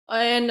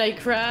And I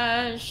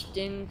crashed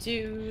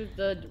into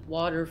the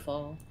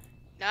waterfall.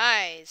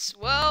 Nice.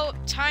 Well,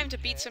 time to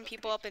beat some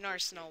people up in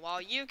Arsenal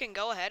while you can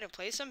go ahead and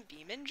play some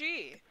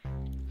BeamNG.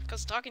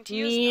 Because talking to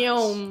you is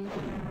nice. Neom.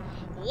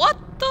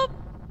 What the?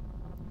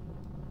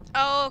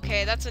 Oh,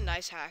 okay, that's a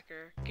nice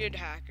hacker. Good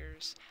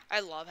hackers. I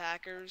love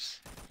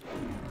hackers.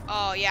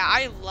 Oh, yeah,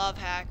 I love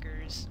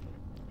hackers.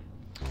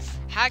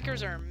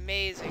 Hackers are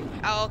amazing.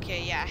 Oh,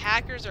 okay, yeah,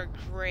 hackers are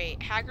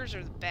great. Hackers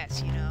are the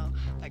best, you know?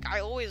 Like,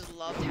 I always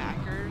loved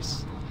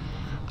hackers.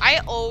 I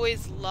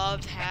always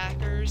loved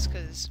hackers,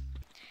 because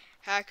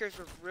hackers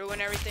would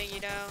ruin everything,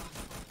 you know?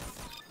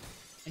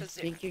 I 'Cause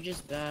think you're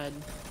just bad.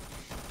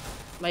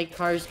 My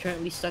car is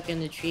currently stuck in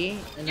the tree,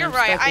 and you're I'm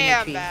right, stuck I in the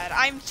am tree. bad.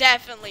 I'm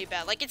definitely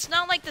bad. Like, it's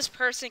not like this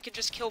person could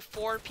just kill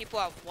 4 people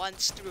at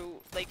once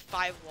through, like,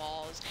 5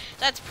 walls.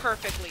 That's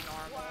perfectly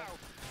normal.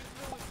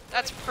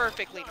 That's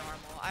perfectly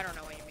normal. I don't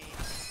know what you mean.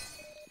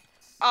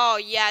 Oh,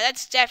 yeah,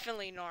 that's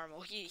definitely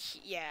normal.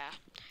 Yeah.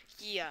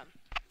 Yeah.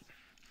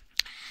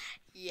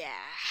 Yeah.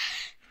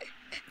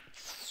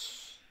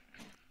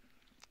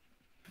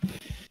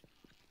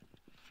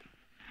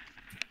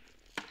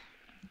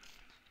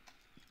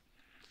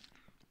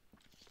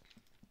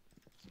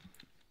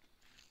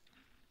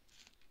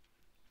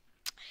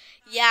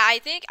 Yeah, I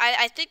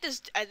think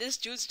this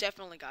dude's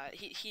definitely got it.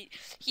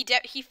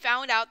 He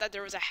found out that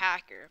there was a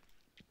hacker.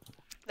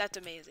 That's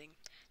amazing.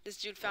 This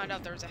dude found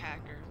out there was a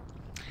hacker.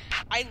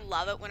 I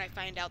love it when I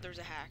find out there's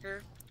a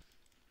hacker.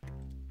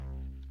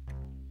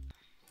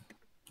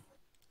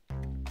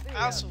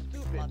 I also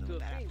love it when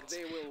that happens.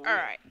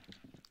 Alright.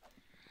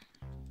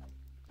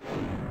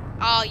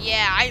 Oh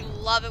yeah, I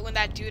love it when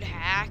that dude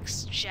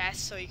hacks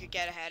just so he could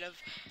get ahead of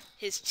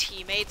his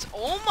teammates.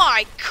 Oh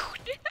my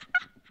god.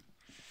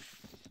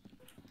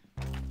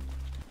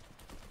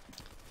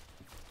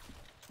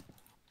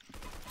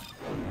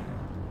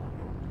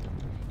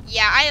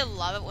 Yeah, I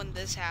love it when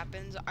this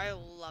happens. I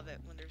love it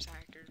when there's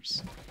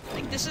hackers.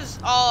 Like this is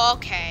oh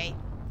okay.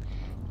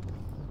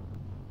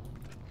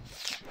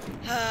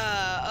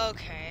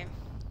 Okay.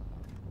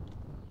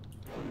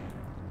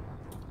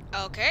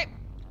 Okay.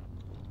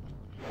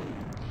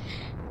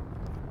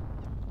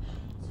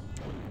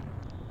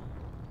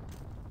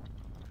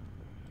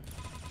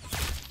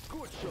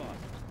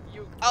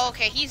 Oh,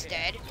 okay, he's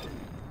dead.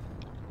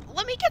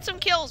 Let me get some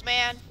kills,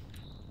 man.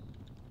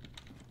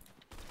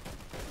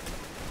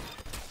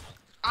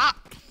 Ah.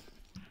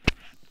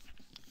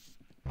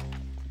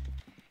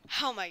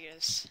 Oh my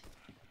goodness.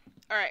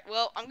 Alright,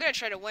 well, I'm gonna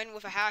try to win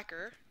with a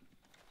hacker.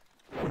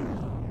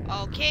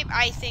 Okay,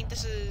 I think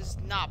this is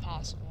not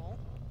possible.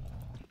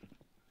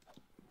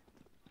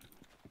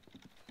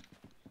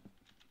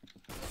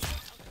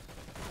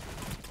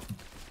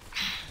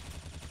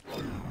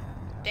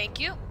 Thank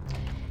you.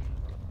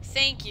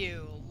 Thank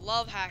you.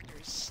 Love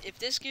hackers. If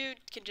this dude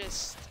can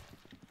just...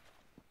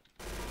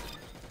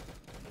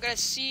 I'm gonna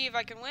see if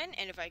I can win,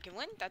 and if I can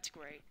win, that's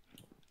great.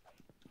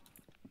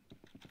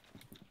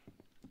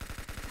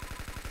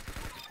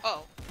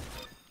 Oh.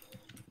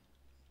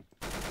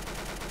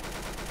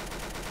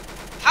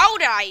 How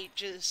did I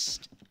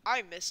just...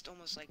 I missed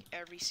almost like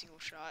every single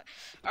shot.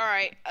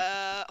 Alright,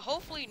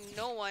 hopefully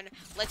no one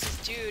lets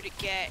this dude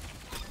get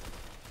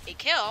a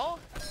kill.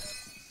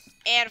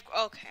 And,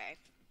 okay.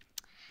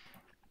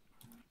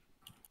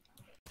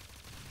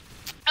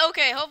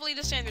 Okay, hopefully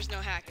this time there's no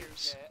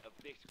hackers.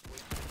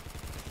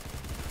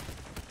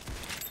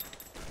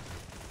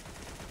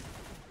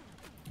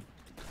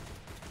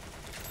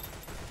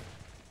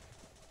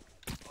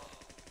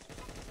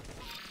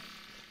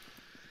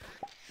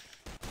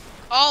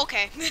 Oh,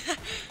 okay.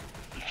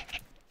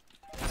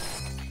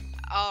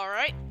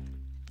 Alright.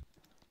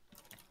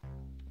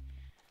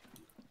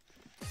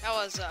 That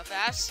was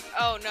fast.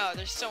 Oh no,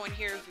 there's someone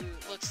here who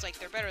looks like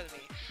they're better than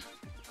me.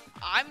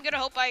 I'm gonna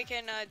hope I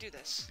can do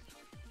this.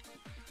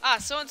 Ah,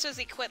 someone says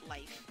they quit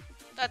life.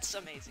 That's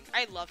amazing.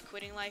 I love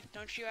quitting life,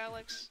 don't you,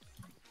 Alex?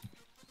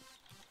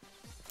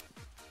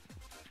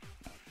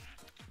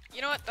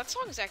 You know what? That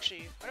song is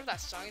actually, whatever that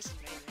song is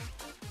amazing.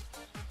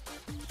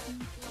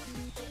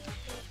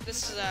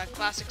 This is a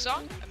classic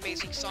song,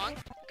 amazing song,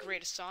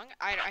 greatest song.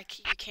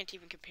 You can't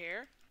even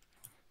compare.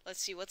 Let's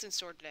see what's in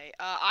store today.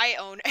 I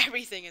own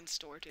everything in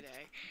store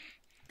today.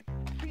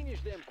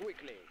 Finish them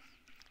quickly.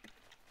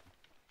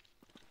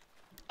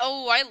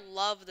 Oh, I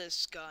love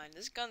this gun.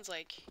 This gun's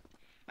like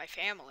my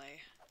family.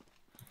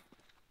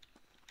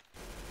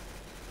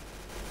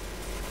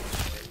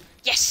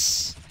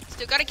 Yes!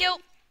 Still got a kill.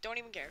 Don't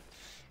even care.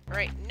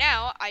 Alright,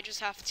 now I just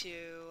have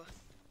to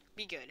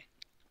be good.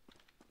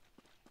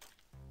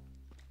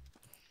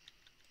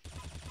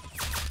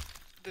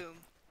 Boom.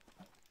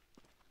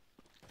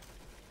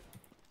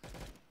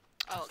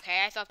 Oh,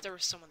 okay, I thought there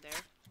was someone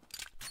there.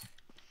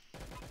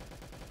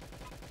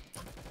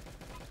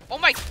 Oh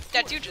my,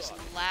 that dude just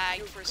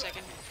lagged for a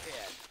second.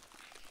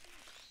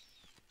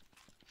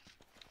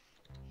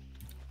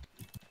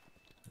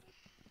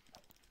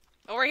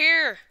 Over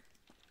here!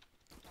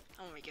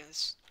 Oh my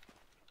goodness.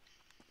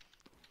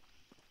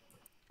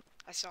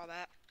 I saw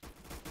that.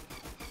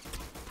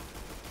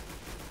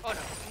 Oh no.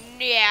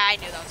 Yeah, I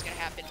knew that was gonna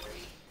happen.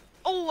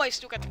 Oh, I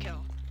still got the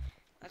kill.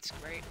 That's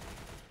great.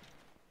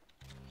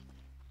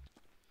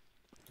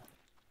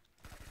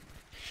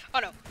 Oh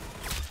no.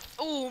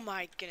 Oh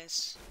my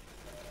goodness.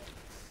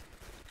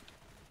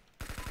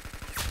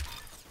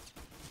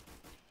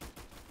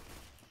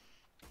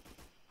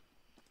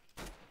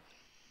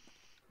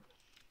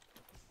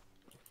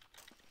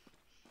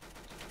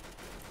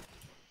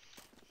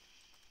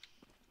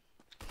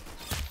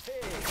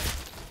 Hey!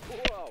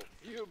 Wow,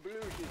 you blew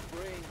his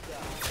brains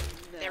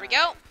out. There we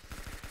go.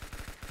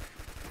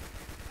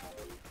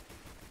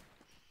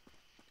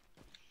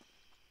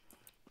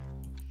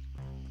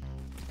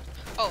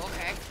 Oh,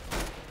 okay.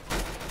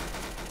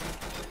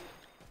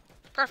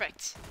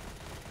 Perfect.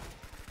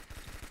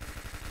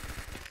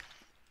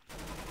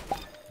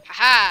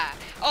 Haha!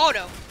 Oh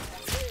no!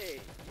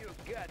 Hey, you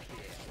got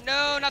here.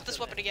 No, not this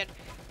weapon again.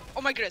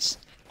 Oh my goodness!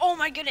 Oh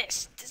my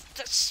goodness!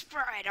 The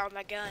spread on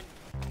my gun.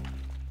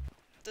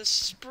 The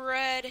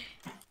spread.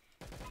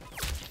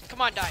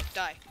 Come on, die,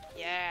 die.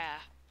 Yeah.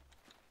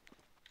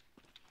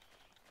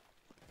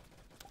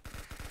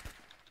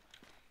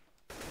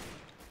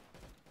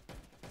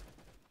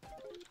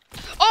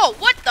 Oh,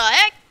 what the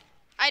heck?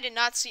 I did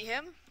not see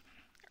him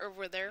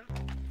over there.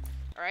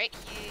 Alright,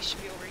 he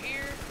should be over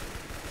here.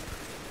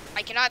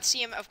 I cannot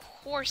see him. Of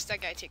course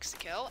that guy takes the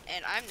kill,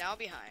 and I'm now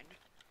behind.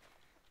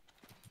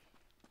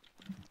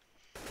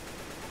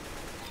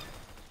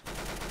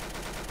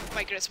 Oh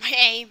my goodness, my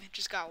aim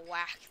just got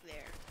whacked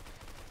there.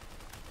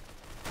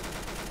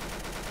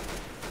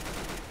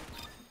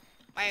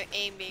 My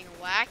aim being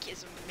whack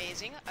is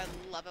amazing. I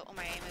love it when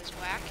my aim is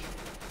whack.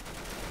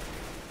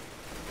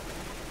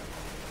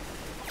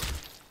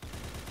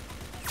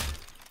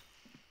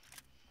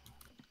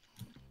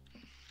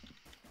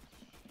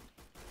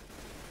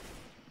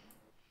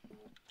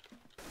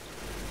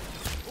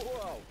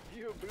 Wow,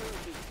 you blew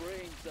his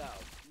brains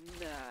out.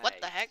 Nice. What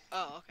the heck?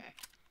 Oh, okay.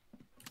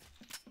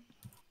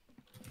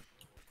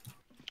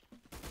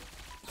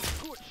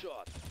 Good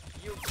shot.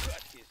 You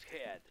cut his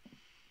head.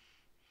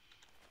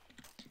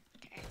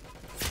 Okay.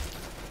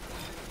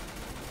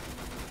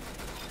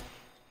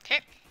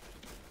 Okay.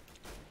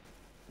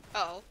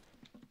 Uh-oh.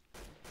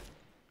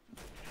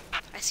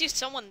 I see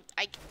someone.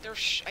 I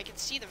can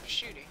see them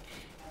shooting.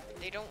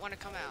 They don't want to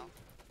come out.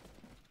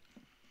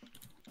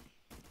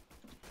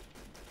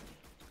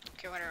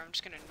 Okay, whatever. I'm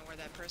just gonna ignore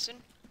that person.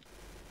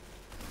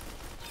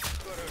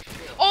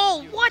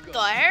 Oh, what the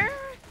heck?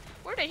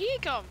 Where did he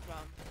come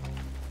from?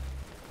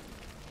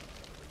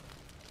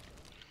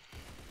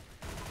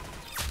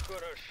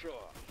 Got a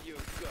shot. You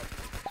got.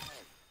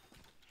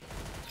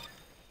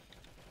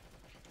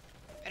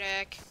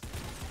 Medic.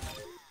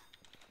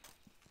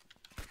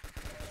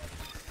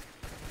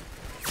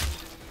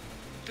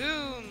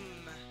 Boom.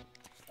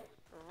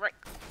 Right,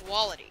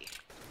 quality.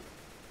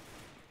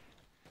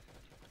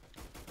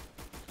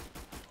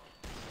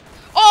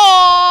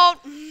 Oh!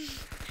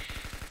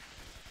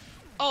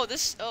 Oh,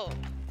 it's a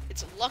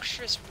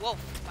luxurious wolf,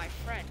 my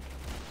friend.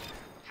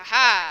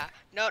 Haha!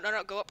 No, no,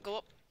 no, go up, go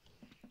up.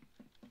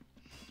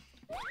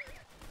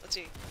 Let's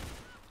see.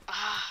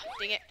 Ah,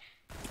 dang it.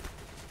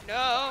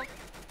 No!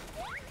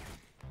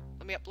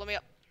 Let me up, let me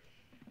up.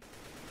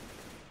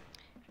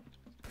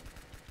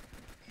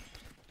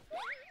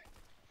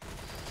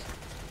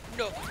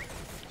 No.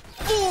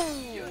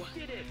 You Ooh!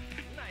 did it.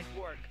 Nice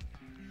work.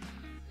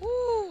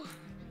 Ooh!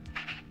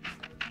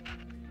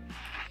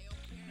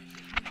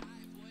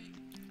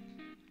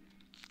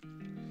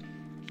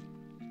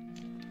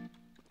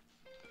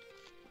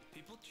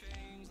 People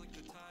change like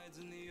the tides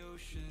in the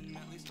ocean.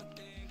 At least I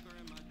think, or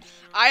am I dead?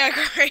 I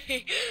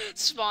agree.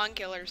 Spawn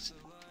killers.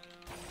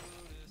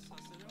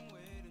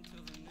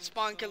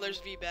 Spawn killers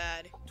be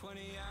bad.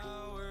 20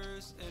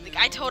 hours and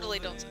Like, I totally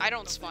don't. I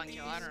don't spawn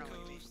kill. I don't know what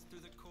you mean.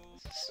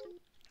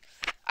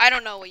 I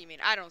don't know what you mean.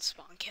 I don't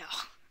spawn kill.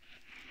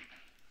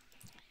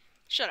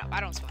 Shut up. I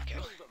don't spawn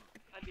kill. Kill them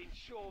and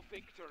ensure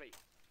victory.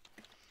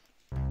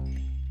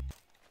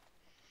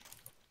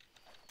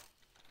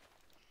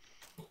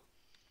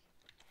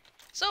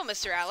 So,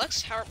 Mr.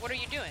 Alex, what are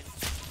you doing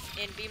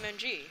in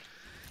BeamNG?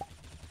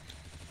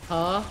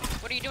 Huh?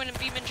 What are you doing in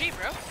BeamNG,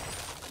 bro?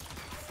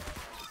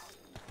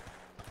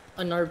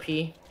 An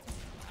RP.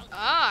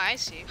 Ah, I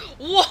see.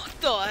 What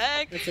the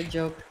heck? It's a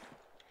joke.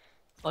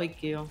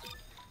 Like you.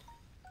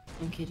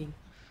 I'm kidding.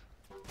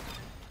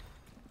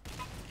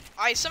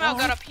 I somehow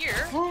got up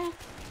here.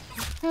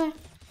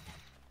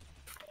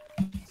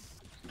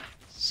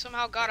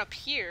 Somehow got up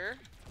here.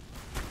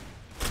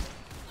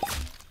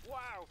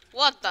 Wow.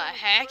 What the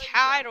heck?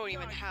 I don't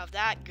even have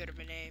that good of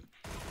a name.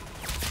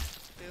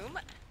 Boom.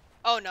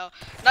 Oh no.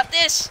 Not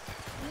this!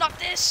 Not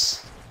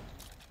this!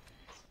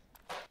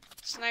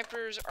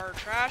 Snipers are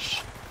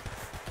trash.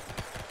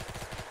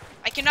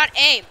 I cannot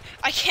aim!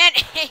 I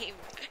can't aim!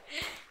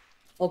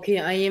 Okay,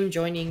 I am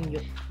joining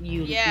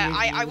you. Yeah,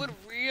 I you. would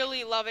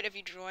really love it if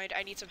you joined.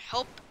 I need some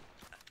help.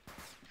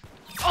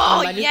 Oh,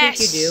 I don't yes!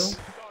 think you do.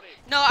 Got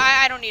it. No,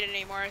 I don't need it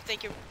anymore.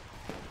 Thank you.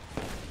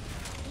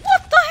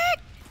 What the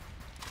heck?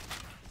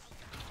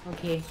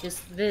 Okay,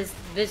 just this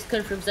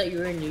confirms that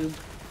you're a noob.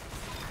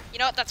 You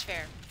know what? That's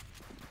fair.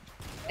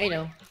 I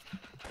know.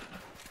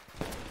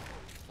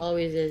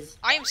 Always is.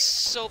 I am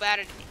so bad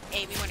at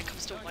aiming when it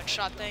comes to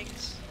one-shot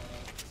things.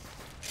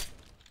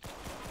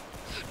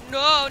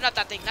 No, not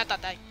that thing, not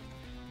that thing.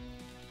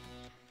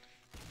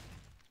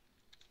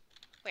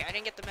 Wait, I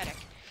didn't get the medic.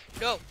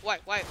 No, why?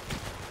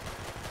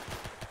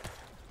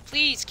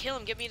 Please kill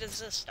him, give me the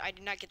assist. I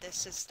did not get the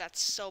assist, that's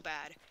so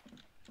bad.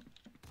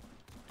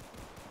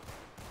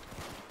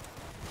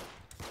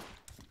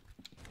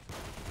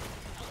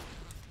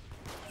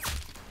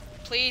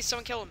 Please,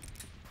 someone kill him.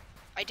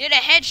 I did a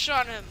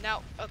headshot on him.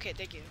 Now, okay,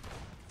 thank you.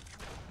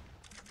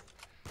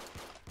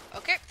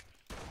 Okay.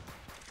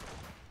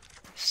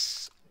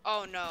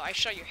 Oh no, I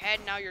shot your head,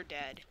 now you're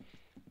dead.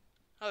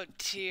 Oh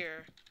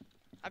dear.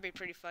 That'd be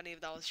pretty funny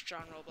if that was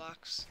John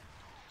Roblox.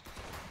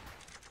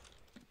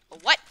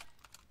 What?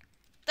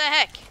 The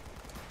heck?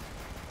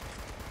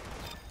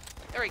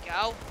 There we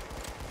go.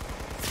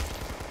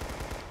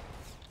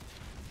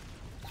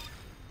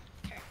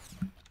 Okay.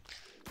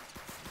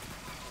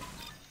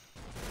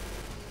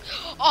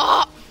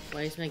 Oh!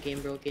 Why is my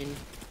game broken?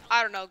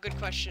 I don't know, good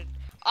question.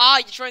 Ah,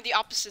 you joined the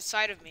opposite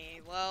side of me.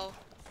 Well,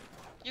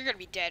 you're gonna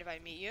be dead if I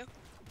meet you.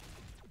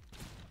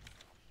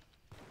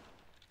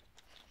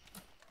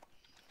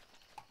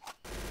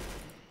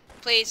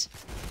 Please.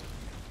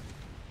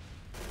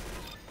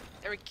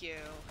 There we go.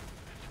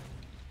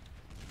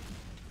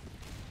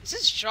 Is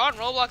this John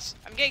Roblox?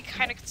 I'm getting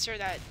kind of concerned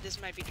that this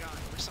might be John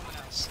or someone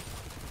else.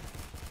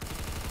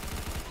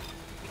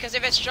 Because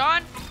if it's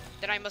John,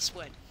 then I must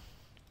win.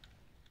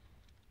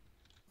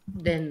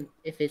 Then,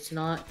 if it's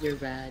not, you're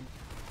bad.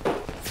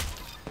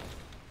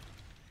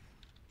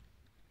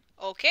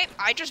 Okay,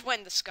 I just went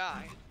in the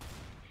sky.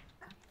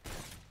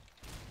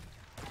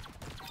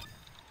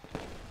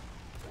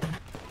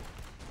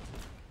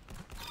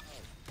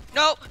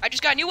 No, I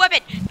just got a new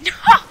weapon. No.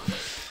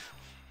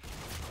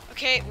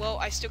 Okay, well,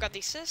 I still got the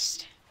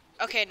assist.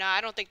 Okay, nah, I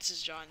don't think this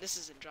is John. This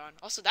isn't John.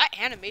 Also, that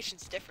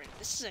animation's different.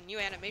 This is a new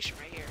animation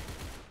right here.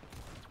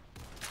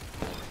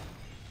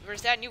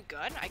 Where's that new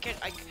gun? I can.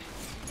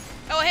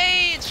 Oh,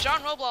 hey, it's John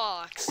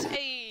Roblox.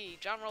 Hey,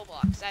 John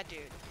Roblox, that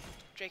dude.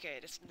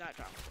 JK, that's not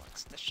John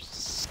Roblox. That's just a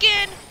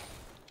skin.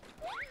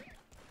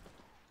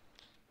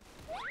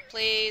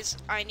 Please,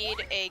 I need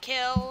a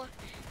kill.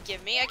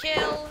 Give me a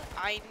kill.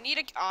 I need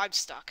a. Oh, I'm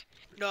stuck.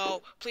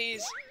 No,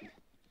 please.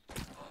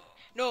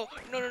 No.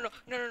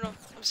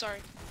 I'm sorry.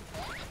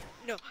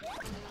 No.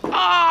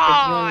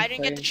 Ah, I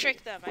didn't get to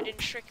trick them. I didn't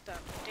trick them.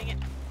 Dang it.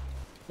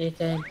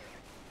 Nathan.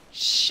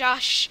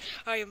 Shush!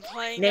 I am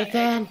playing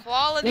Nathan, a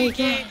quality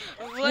game.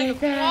 I'm playing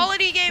Nathan, a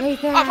quality game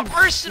Nathan, of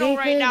Arsenal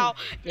right Nathan, now.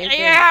 Nathan,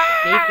 Yeah!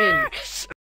 Nathan.